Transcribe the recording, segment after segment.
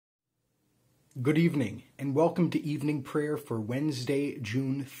Good evening, and welcome to evening prayer for Wednesday,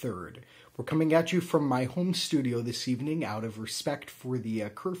 June 3rd. We're coming at you from my home studio this evening out of respect for the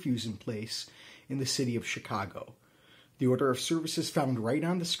curfews in place in the city of Chicago. The order of service is found right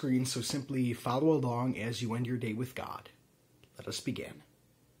on the screen, so simply follow along as you end your day with God. Let us begin.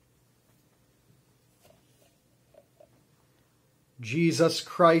 Jesus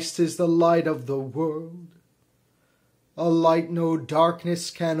Christ is the light of the world, a light no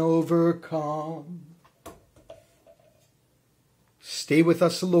darkness can overcome. Stay with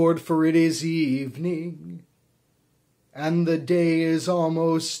us, Lord, for it is evening, and the day is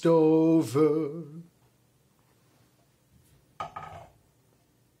almost over.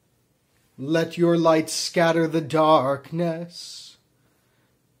 Let your light scatter the darkness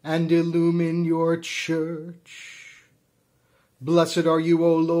and illumine your church. Blessed are you,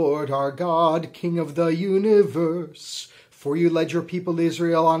 O Lord, our God, King of the universe, for you led your people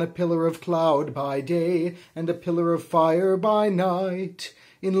Israel on a pillar of cloud by day and a pillar of fire by night.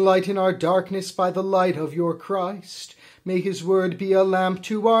 Enlighten our darkness by the light of your Christ. May his word be a lamp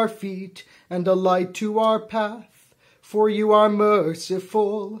to our feet and a light to our path. For you are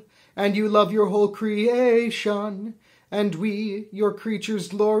merciful, and you love your whole creation, and we, your creatures,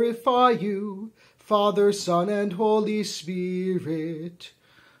 glorify you, Father, Son, and Holy Spirit.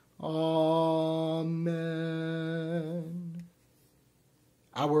 Amen.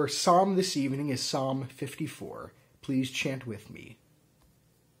 Our psalm this evening is Psalm 54. Please chant with me.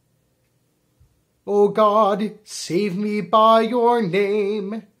 O God, save me by your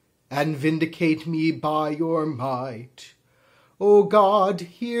name, and vindicate me by your might. O God,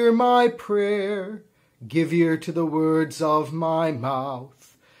 hear my prayer. Give ear to the words of my mouth.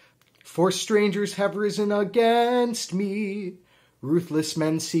 For strangers have risen against me. Ruthless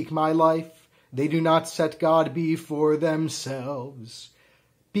men seek my life. They do not set God before themselves.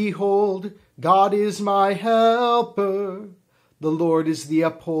 Behold, God is my helper. The Lord is the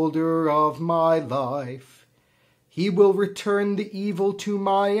upholder of my life. He will return the evil to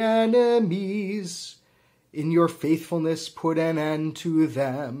my enemies. In your faithfulness put an end to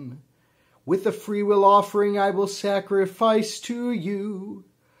them. With a freewill offering I will sacrifice to you.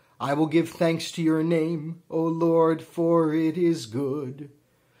 I will give thanks to your name, O Lord, for it is good.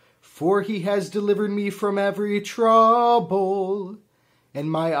 For he has delivered me from every trouble,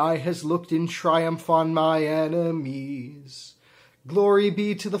 and my eye has looked in triumph on my enemies. Glory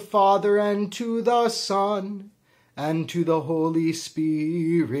be to the Father, and to the Son, and to the Holy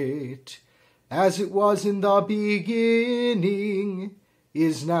Spirit, as it was in the beginning,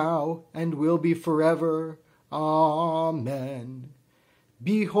 is now, and will be forever. Amen.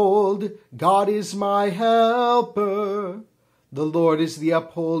 Behold, God is my helper. The Lord is the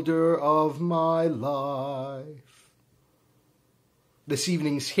upholder of my life. This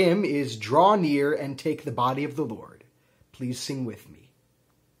evening's hymn is Draw Near and Take the Body of the Lord. Please sing with me.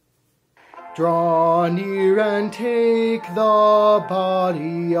 Draw near and take the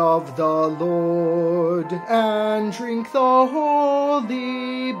body of the Lord, and drink the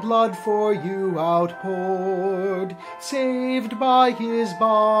holy blood for you outpoured. Saved by his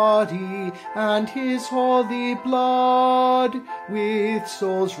body and his holy blood, with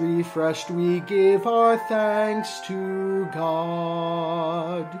souls refreshed we give our thanks to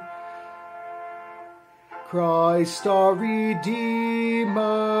God. Christ our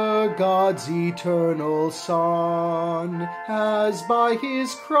Redeemer, God's eternal Son, has by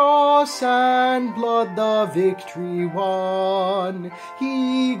his cross and blood the victory won.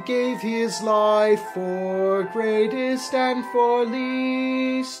 He gave his life for greatest and for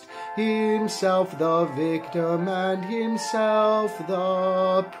least, himself the victim and himself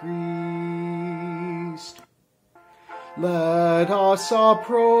the priest. Let us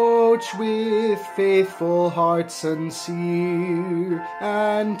approach with faithful hearts sincere,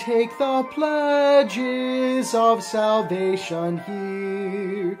 and take the pledges of salvation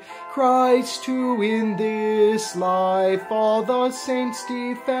here. Christ, who in this life all the saints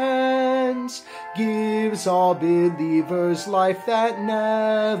defends, gives all believers life that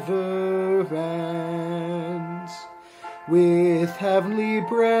never ends. With heavenly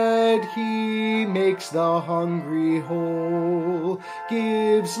bread he makes the hungry whole,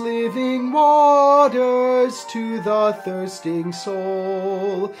 gives living waters to the thirsting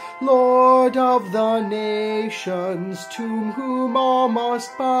soul. Lord of the nations, to whom all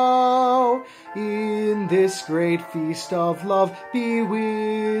must bow, in this great feast of love be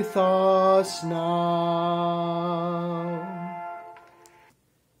with us now.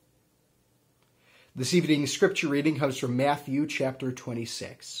 This evening's scripture reading comes from Matthew chapter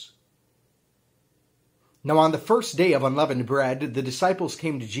 26. Now on the first day of unleavened bread, the disciples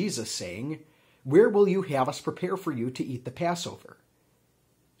came to Jesus, saying, where will you have us prepare for you to eat the Passover?"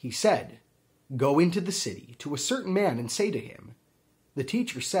 He said, "Go into the city to a certain man and say to him, 'The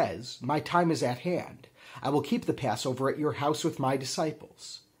teacher says, my time is at hand. I will keep the Passover at your house with my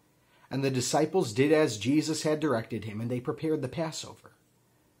disciples.' And the disciples did as Jesus had directed him, and they prepared the Passover.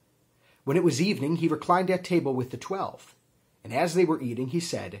 When it was evening, he reclined at table with the 12. And as they were eating, he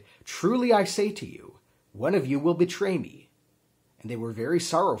said, 'Truly I say to you, one of you will betray me.' And they were very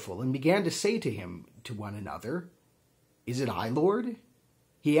sorrowful, and began to say to him to one another, 'Is it I, Lord?'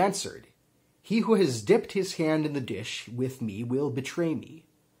 He answered, 'He who has dipped his hand in the dish with me will betray me.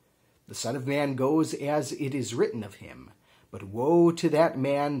 The Son of Man goes as it is written of him, but woe to that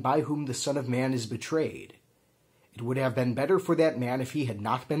man by whom the Son of Man is betrayed. It would have been better for that man if he had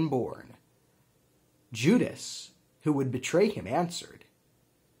not been born.' Judas, who would betray him, answered,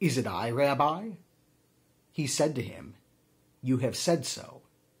 'Is it I, Rabbi?' He said to him, 'You have said so.'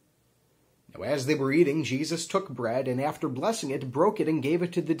 Now as they were eating, Jesus took bread, and after blessing it, broke it and gave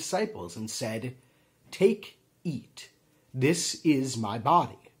it to the disciples, and said, 'Take, eat, this is my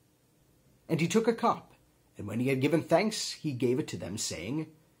body.' And he took a cup, and when he had given thanks, he gave it to them, saying,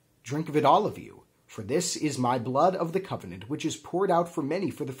 'Drink of it, all of you, for this is my blood of the covenant, which is poured out for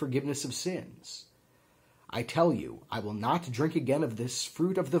many for the forgiveness of sins. I tell you, I will not drink again of this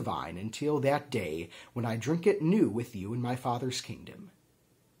fruit of the vine until that day when I drink it new with you in my Father's kingdom.'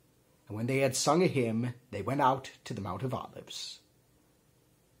 And when they had sung a hymn, they went out to the Mount of Olives.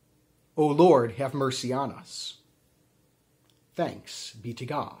 O Lord, have mercy on us. Thanks be to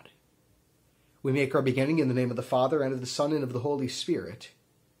God. We make our beginning in the name of the Father, and of the Son, and of the Holy Spirit.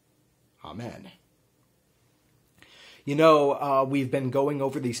 Amen. You know, we've been going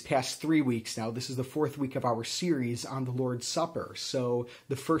over these past 3 weeks now. This is the 4th week of our series on the Lord's Supper. So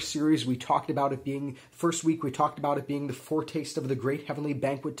the first week we talked about it being the foretaste of the great heavenly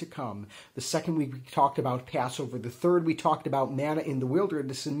banquet to come. The second week we talked about Passover. The third we talked about manna in the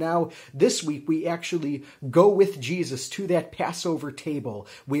wilderness. And now this week we actually go with Jesus to that Passover table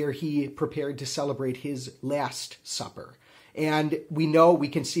where he prepared to celebrate his Last Supper. And we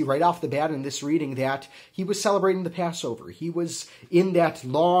can see right off the bat in this reading that he was celebrating the Passover. He was in that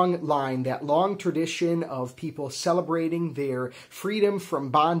long line, that long tradition of people celebrating their freedom from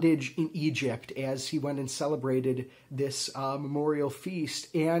bondage in Egypt as he went and celebrated this memorial feast.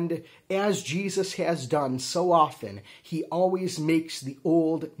 And as Jesus has done so often, he always makes the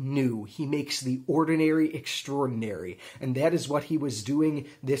old new. He makes the ordinary extraordinary. And that is what he was doing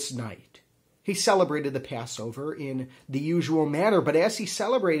this night. He celebrated the Passover in the usual manner, but as he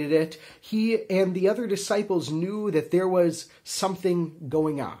celebrated it, he and the other disciples knew that there was something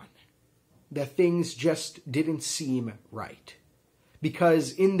going on, that things just didn't seem right.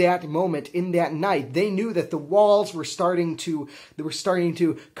 Because in that moment, in that night, they knew that the walls were starting to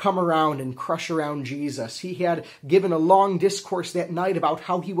come around and crush around Jesus. He had given a long discourse that night about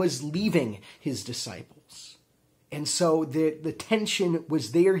how he was leaving his disciples. And so the tension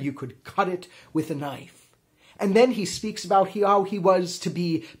was there. You could cut it with a knife. And then he speaks about how he was to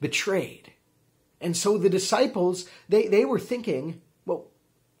be betrayed. And so the disciples, they were thinking, well,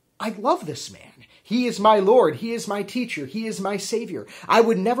 I love this man. He is my Lord. He is my teacher. He is my Savior. I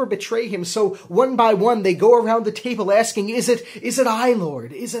would never betray him. So one by one, they go around the table asking, is it I,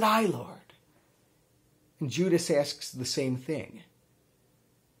 Lord? Is it I, Lord? And Judas asks the same thing.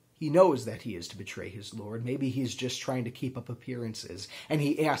 He knows that he is to betray his Lord. Maybe he's just trying to keep up appearances. And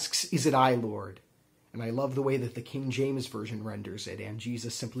he asks, is it I, Lord? And I love the way that the King James Version renders it. And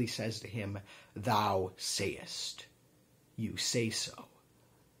Jesus simply says to him, thou sayest. You say so.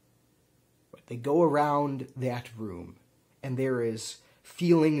 But they go around that room, and there is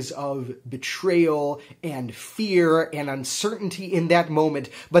feelings of betrayal and fear and uncertainty in that moment.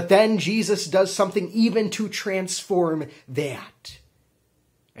 But then Jesus does something even to transform that,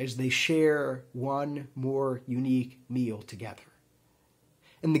 as they share one more unique meal together.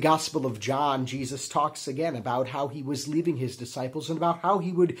 In the Gospel of John, Jesus talks again about how he was leaving his disciples and about how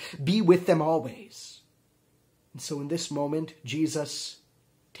he would be with them always. And so in this moment, Jesus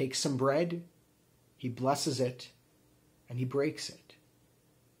takes some bread, he blesses it, and he breaks it.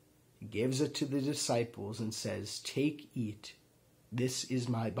 He gives it to the disciples and says, take, eat, this is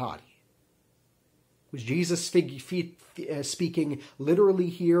my body. Was Jesus speaking literally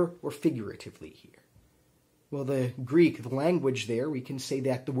here or figuratively here? Well, the Greek, the language there, we can say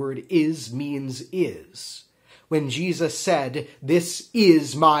that the word is means is. When Jesus said, this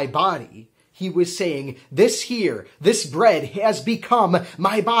is my body, he was saying, this here, this bread has become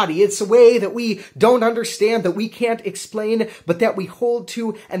my body. It's a way that we don't understand, that we can't explain, but that we hold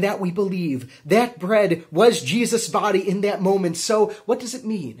to and that we believe. That bread was Jesus' body in that moment. So what does it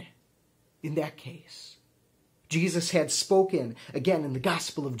mean? in that case. Jesus had spoken, again in the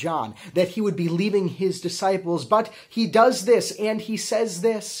Gospel of John, that he would be leaving his disciples, but he does this, and he says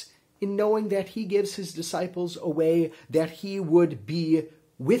this in knowing that he gives his disciples away, that he would be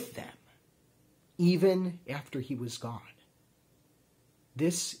with them, even after he was gone.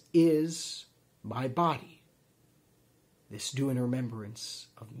 This is my body. This do in remembrance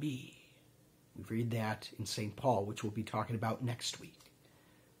of me. We read that in St. Paul, which we'll be talking about next week.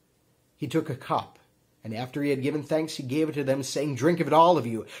 He took a cup, and after he had given thanks, he gave it to them, saying, "Drink of it, all of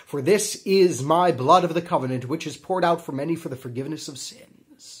you, for this is my blood of the covenant, which is poured out for many for the forgiveness of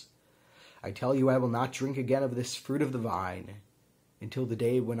sins. I tell you, I will not drink again of this fruit of the vine until the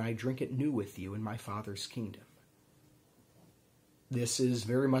day when I drink it new with you in my Father's kingdom." This is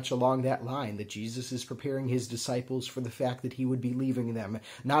very much along that line that Jesus is preparing his disciples for the fact that he would be leaving them,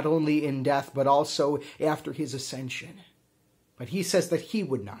 not only in death, but also after his ascension. But he says that he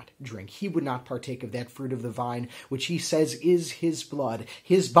would not drink, he would not partake of that fruit of the vine, which he says is his blood,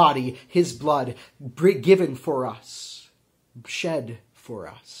 his body, his blood, given for us, shed for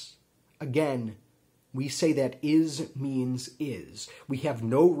us. Again, we say that is means is. We have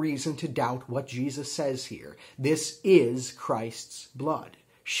no reason to doubt what Jesus says here. This is Christ's blood,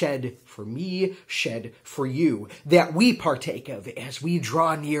 shed for me, shed for you, that we partake of as we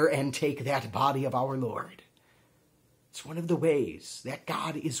draw near and take that body of our Lord. It's one of the ways that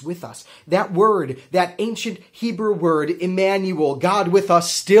God is with us. That word, that ancient Hebrew word, Emmanuel, God with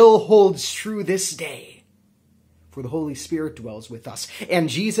us, still holds true this day. For the Holy Spirit dwells with us, and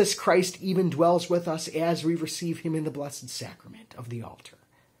Jesus Christ even dwells with us as we receive him in the blessed sacrament of the altar.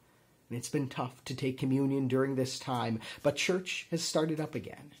 And it's been tough to take communion during this time, but church has started up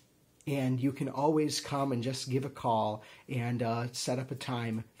again. And you can always come and just give a call and set up a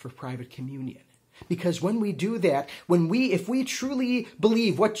time for private communion. Because when we do that, if we truly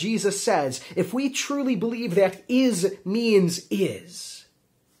believe what Jesus says, if we truly believe that is means is,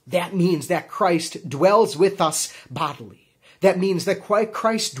 that means that Christ dwells with us bodily. That means that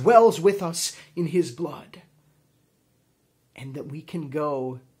Christ dwells with us in his blood. And that we can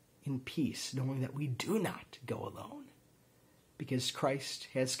go in peace, knowing that we do not go alone. Because Christ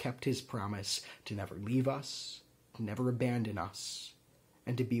has kept his promise to never leave us, to never abandon us,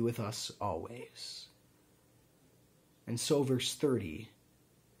 and to be with us always. And so verse 30,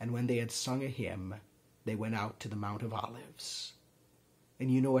 and when they had sung a hymn, they went out to the Mount of Olives. And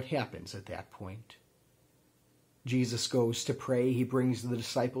you know what happens at that point. Jesus goes to pray. He brings the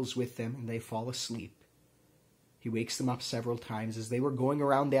disciples with him, and they fall asleep. He wakes them up several times as they were going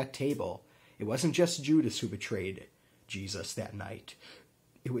around that table. It wasn't just Judas who betrayed Jesus that night.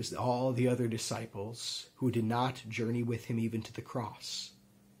 It was all the other disciples who did not journey with him even to the cross.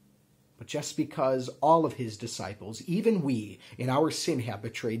 But just because all of his disciples, even we, in our sin have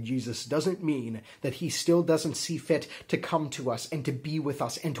betrayed Jesus, doesn't mean that he still doesn't see fit to come to us and to be with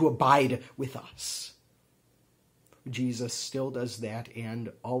us and to abide with us. Jesus still does that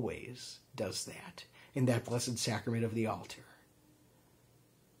and always does that in that blessed sacrament of the altar.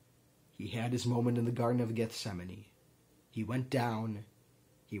 He had his moment in the Garden of Gethsemane. He went down,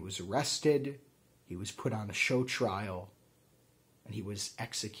 he was arrested, he was put on a show trial, and he was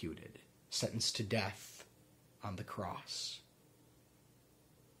executed, sentenced to death on the cross.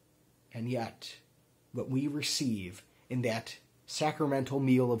 And yet, what we receive in that sacramental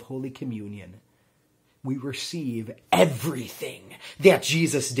meal of Holy Communion, we receive everything that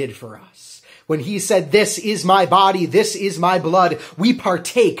Jesus did for us. When he said, "This is my body, this is my blood," we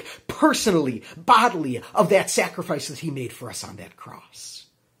partake personally, bodily, of that sacrifice that he made for us on that cross.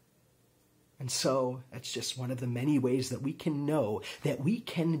 And so, that's just one of the many ways that we can know that we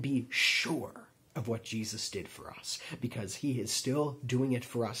can be sure of what Jesus did for us, because he is still doing it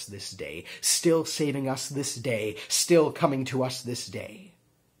for us this day, still saving us this day, still coming to us this day.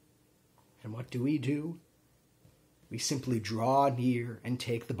 And what do? We simply draw near and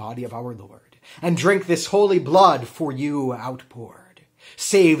take the body of our Lord, and drink this holy blood for you outpoured.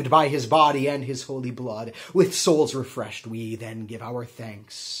 Saved by his body and his holy blood, with souls refreshed, we then give our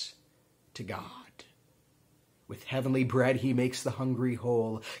thanks to God. With heavenly bread he makes the hungry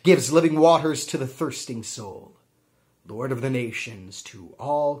whole, gives living waters to the thirsting soul. Lord of the nations, to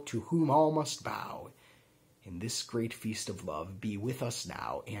whom all must bow, in this great feast of love, be with us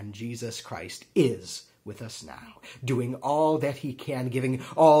now, and Jesus Christ is with us now, doing all that he can, giving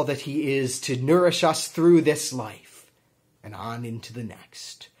all that he is to nourish us through this life and on into the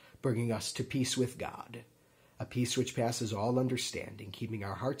next, bringing us to peace with God, a peace which passes all understanding, keeping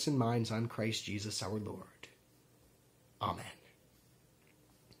our hearts and minds on Christ Jesus our Lord. Amen.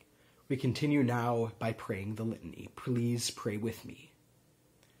 We continue now by praying the litany. Please pray with me.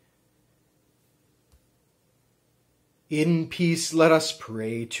 In peace let us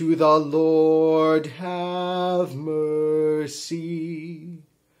pray to the Lord. Have mercy.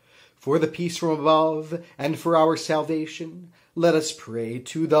 For the peace from above and for our salvation, let us pray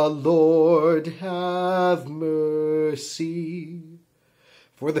to the Lord. Have mercy.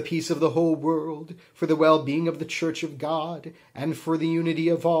 For the peace of the whole world, for the well-being of the Church of God, and for the unity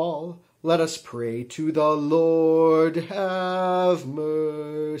of all, let us pray to the Lord. Have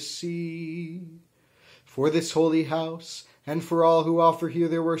mercy. For this holy house, and for all who offer here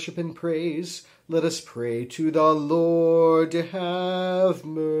their worship and praise, let us pray to the Lord. Have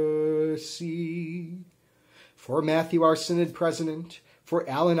mercy. For Matthew, our Synod President, for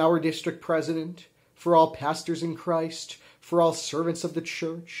Alan, our District President, for all pastors in Christ, for all servants of the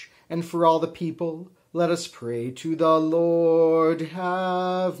Church, and for all the people, let us pray to the Lord.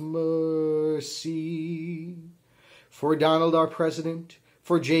 Have mercy. For Donald, our President,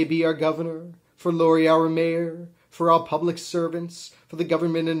 for J.B., our Governor, for Lori, our Mayor, for all public servants, for the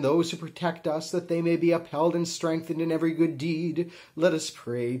government and those who protect us, that they may be upheld and strengthened in every good deed, let us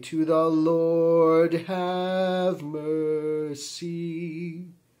pray to the Lord. Have mercy.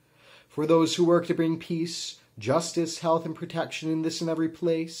 For those who work to bring peace, justice, health, and protection in this and every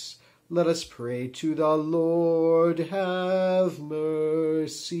place, let us pray to the Lord. Have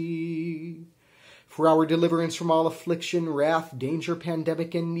mercy. For our deliverance from all affliction, wrath, danger,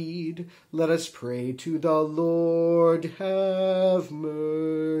 pandemic, and need, let us pray to the Lord. Have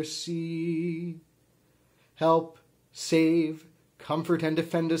mercy. Help, save, comfort, and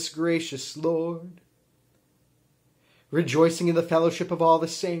defend us, gracious Lord. Rejoicing in the fellowship of all the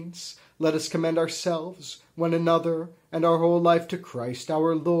saints, let us commend ourselves, one another, and our whole life to Christ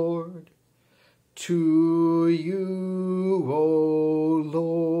our Lord. To you, O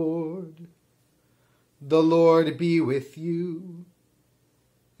Lord. The Lord be with you,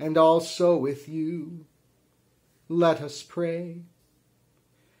 and also with you. Let us pray.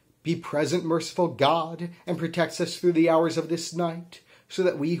 Be present, merciful God, and protect us through the hours of this night, so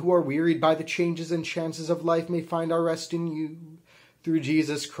that we who are wearied by the changes and chances of life may find our rest in you, through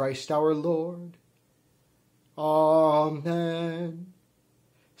Jesus Christ our Lord. Amen.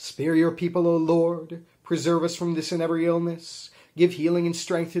 Spare your people, O Lord. Preserve us from this and every illness. Give healing and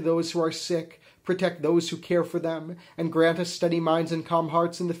strength to those who are sick. Protect those who care for them, and grant us steady minds and calm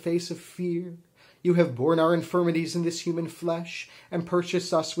hearts in the face of fear. You have borne our infirmities in this human flesh, and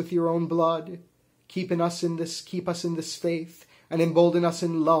purchased us with your own blood. Keep us in this faith, and embolden us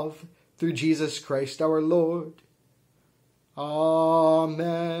in love, through Jesus Christ our Lord.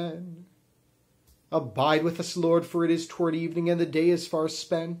 Amen. Abide with us, Lord, for it is toward evening, and the day is far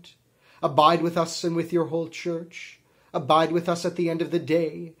spent. Abide with us and with your whole Church. Abide with us at the end of the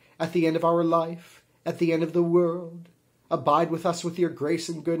day, at the end of our life, at the end of the world. Abide with us with your grace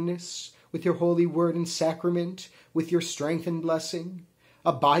and goodness, with your holy word and sacrament, with your strength and blessing.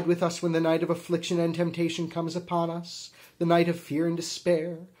 Abide with us when the night of affliction and temptation comes upon us, the night of fear and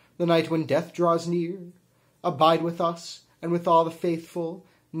despair, the night when death draws near. Abide with us and with all the faithful,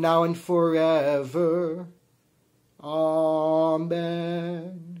 now and forever.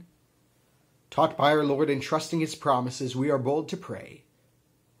 Amen. Taught by our Lord and trusting his promises, we are bold to pray.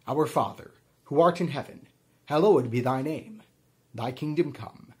 Our Father, who art in heaven, hallowed be thy name. Thy kingdom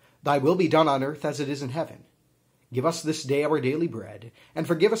come, thy will be done on earth as it is in heaven. Give us this day our daily bread, and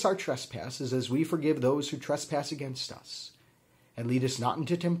forgive us our trespasses as we forgive those who trespass against us. And lead us not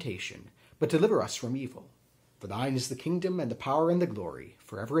into temptation, but deliver us from evil. For thine is the kingdom, and the power, and the glory,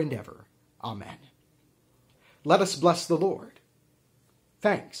 forever and ever. Amen. Let us bless the Lord.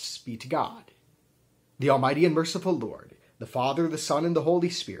 Thanks be to God. The Almighty and merciful Lord, the Father, the Son, and the Holy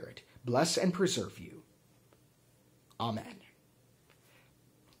Spirit, bless and preserve you. Amen.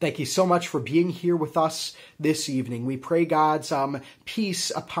 Thank you so much for being here with us this evening. We pray God's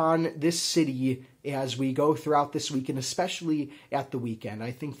peace upon this city as we go throughout this week, and especially at the weekend.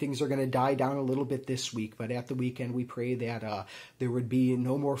 I think things are going to die down a little bit this week, but at the weekend we pray that there would be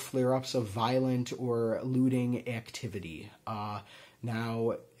no more flare-ups of violent or looting activity.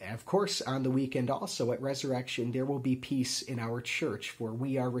 Now, of course, on the weekend also at Resurrection, there will be peace in our church, for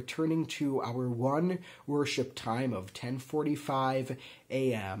we are returning to our one worship time of 10:45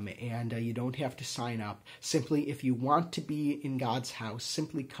 a.m., and you don't have to sign up. Simply, if you want to be in God's house,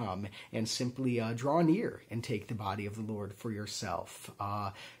 simply come and simply draw near and take the body of the Lord for yourself.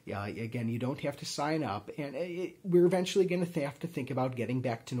 Again, you don't have to sign up, and we're eventually going to have to think about getting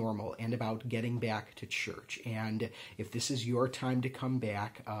back to normal and about getting back to church. And if this is your time to come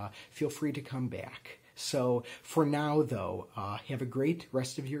back, feel free to come back. So for now, though, have a great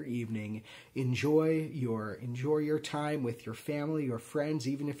rest of your evening. Enjoy your time with your family, your friends,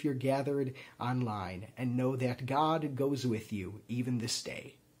 even if you're gathered online, and know that God goes with you even this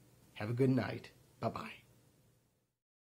day. Have a good night. Bye-bye.